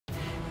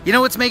You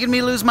know what's making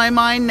me lose my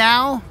mind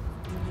now?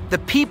 The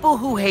people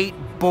who hate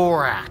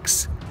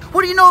borax.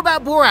 What do you know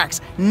about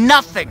borax?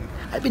 Nothing.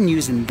 I've been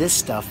using this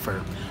stuff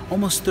for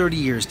almost 30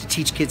 years to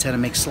teach kids how to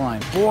make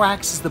slime.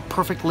 Borax is the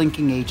perfect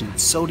linking agent,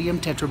 sodium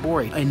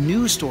tetraborate. And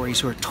news stories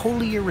who are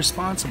totally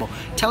irresponsible,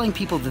 telling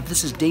people that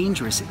this is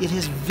dangerous. It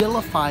has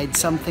vilified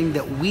something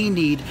that we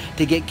need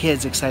to get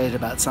kids excited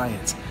about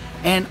science.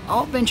 And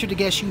I'll venture to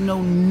guess you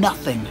know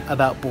nothing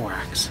about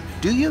borax.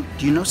 Do you?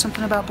 Do you know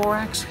something about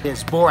borax?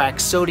 It's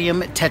borax,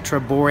 sodium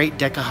tetraborate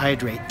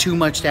decahydrate. Too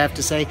much to have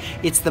to say.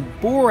 It's the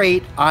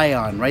borate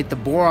ion, right? The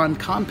boron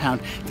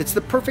compound that's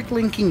the perfect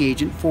linking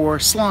agent for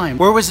slime.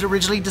 Where was it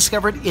originally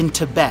discovered? In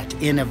Tibet,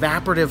 in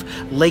evaporative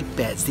lake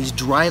beds, these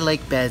dry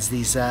lake beds,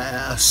 these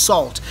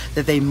salt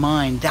that they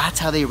mine. That's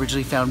how they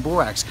originally found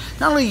borax.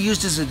 Not only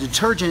used as a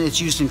detergent,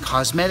 it's used in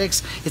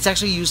cosmetics. It's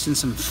actually used in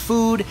some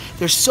food.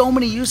 There's so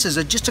many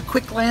uses. Just a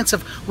quick glance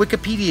of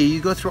Wikipedia, you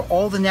go through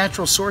all the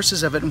natural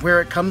sources of it and where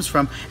it comes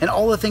from and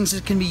all the things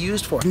it can be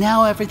used for.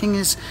 Now everything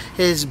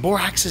is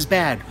borax is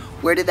bad.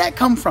 Where did that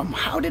come from?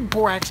 How did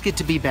borax get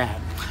to be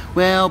bad?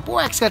 Well,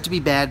 borax got to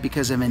be bad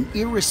because of an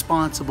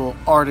irresponsible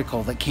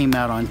article that came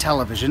out on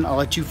television. I'll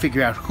let you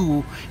figure out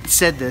who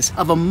said this.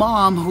 Of a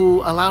mom who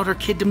allowed her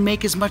kid to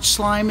make as much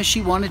slime as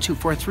she wanted to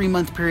for a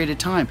 3-month period of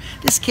time.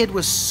 This kid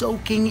was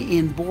soaking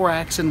in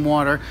borax and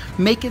water,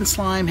 making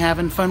slime,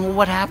 having fun. Well,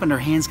 what happened? Her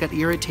hands got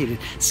irritated,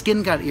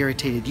 skin got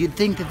irritated. You'd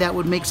think that that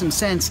would make some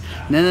sense.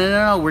 No, no,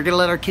 no, no. We're going to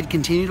let our kid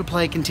continue to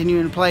play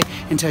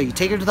until you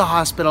take her to the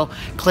hospital,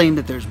 claim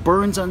that there's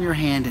burns on your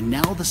hand, and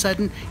now all of a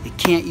sudden, you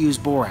can't use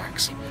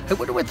borax. I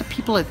wonder what the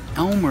people at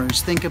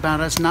Elmer's think about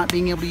us not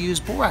being able to use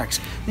borax.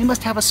 They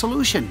must have a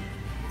solution.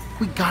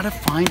 We gotta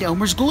find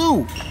Elmer's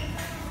glue.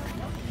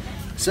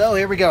 So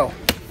here we go.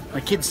 My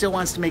kid still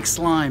wants to make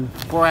slime.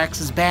 Borax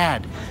is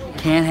bad.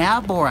 Can't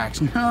have borax.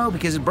 No,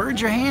 because it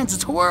burns your hands.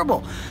 It's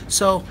horrible.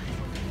 So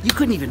you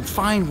couldn't even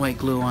find white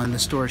glue on the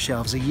store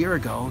shelves a year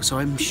ago. So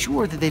I'm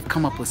sure that they've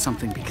come up with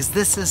something, because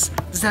this is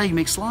how you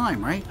make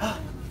slime, right?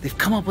 They've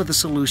come up with a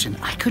solution.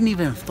 I couldn't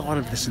even have thought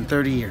of this in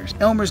 30 years.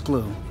 Elmer's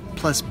glue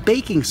plus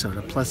baking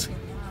soda plus,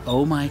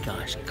 oh my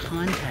gosh,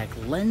 contact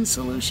lens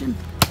solution.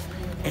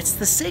 It's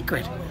the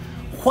secret.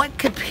 What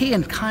could be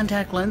in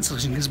contact lens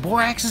solution? Because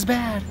borax is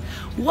bad.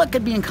 What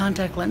could be in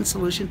contact lens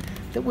solution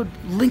that would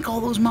link all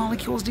those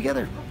molecules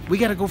together? We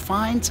gotta go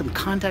find some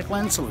contact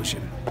lens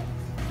solution.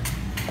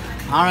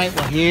 All right,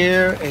 well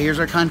here's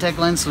our contact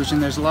lens solution.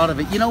 There's a lot of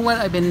it. You know what?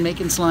 I've been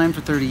making slime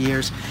for 30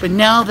 years, but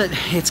now that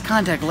it's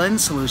contact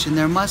lens solution,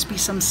 there must be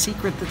some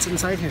secret that's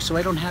inside here, so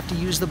I don't have to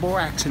use the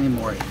borax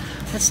anymore.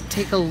 Let's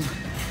take a look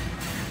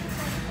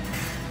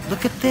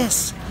at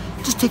this.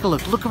 Just take a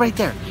look. Look right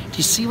there. Do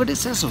you see what it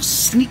says? Those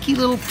sneaky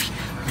little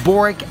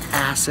boric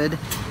acid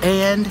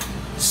and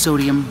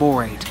sodium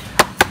borate.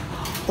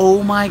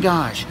 Oh my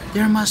gosh,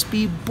 there must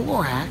be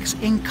borax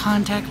in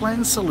contact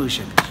lens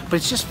solution. But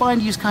it's just fine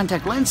to use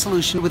contact lens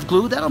solution with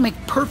glue. That'll make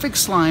perfect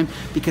slime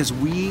because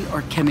we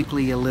are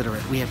chemically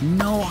illiterate. We have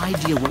no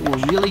idea what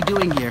we're really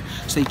doing here.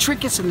 So they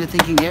trick us into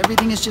thinking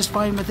everything is just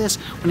fine with this,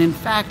 when in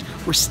fact,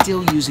 we're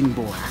still using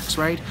borax,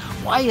 right?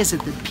 Why is it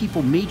that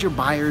people, major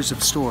buyers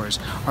of stores,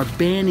 are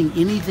banning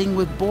anything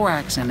with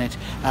borax in it,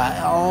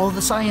 all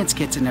the science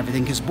kits and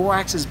everything, because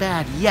borax is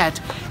bad, yet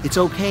it's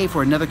okay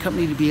for another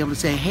company to be able to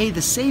say, hey,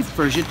 the safe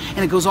version,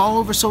 and it goes all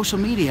over social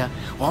media.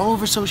 All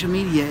over social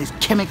media is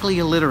chemically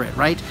illiterate,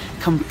 right?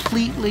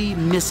 Completely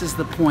misses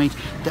the point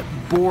that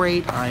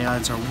borate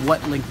ions are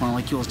what link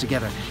molecules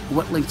together.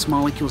 What links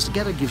molecules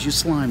together gives you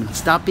slime.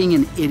 Stop being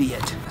an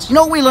idiot. So you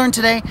know what we learned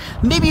today?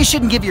 Maybe you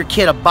shouldn't give your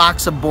kid a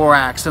box of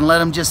borax and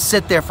let him just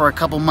sit there for a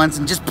couple months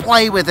and just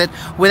play with it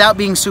without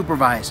being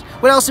supervised.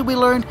 What else did we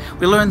learn?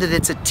 We learned that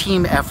it's a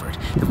team effort.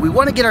 If we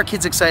want to get our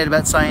kids excited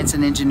about science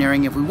and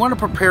engineering, if we want to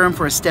prepare them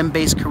for a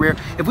STEM-based career,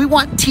 if we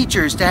want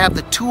teachers to have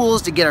the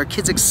tools to get our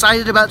kids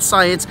excited about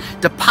science,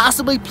 to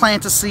possibly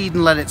plant a seed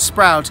and let it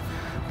sprout,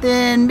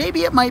 then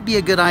maybe it might be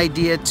a good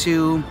idea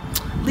to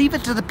leave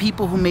it to the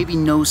people who maybe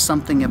know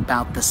something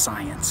about the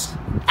science.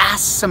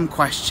 Ask some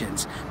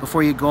questions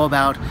before you go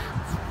about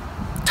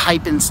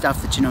typing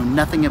stuff that you know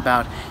nothing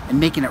about and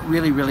making it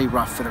really, really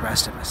rough for the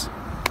rest of us.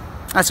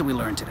 That's what we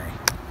learned today.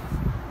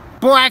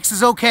 Borax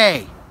is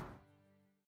okay.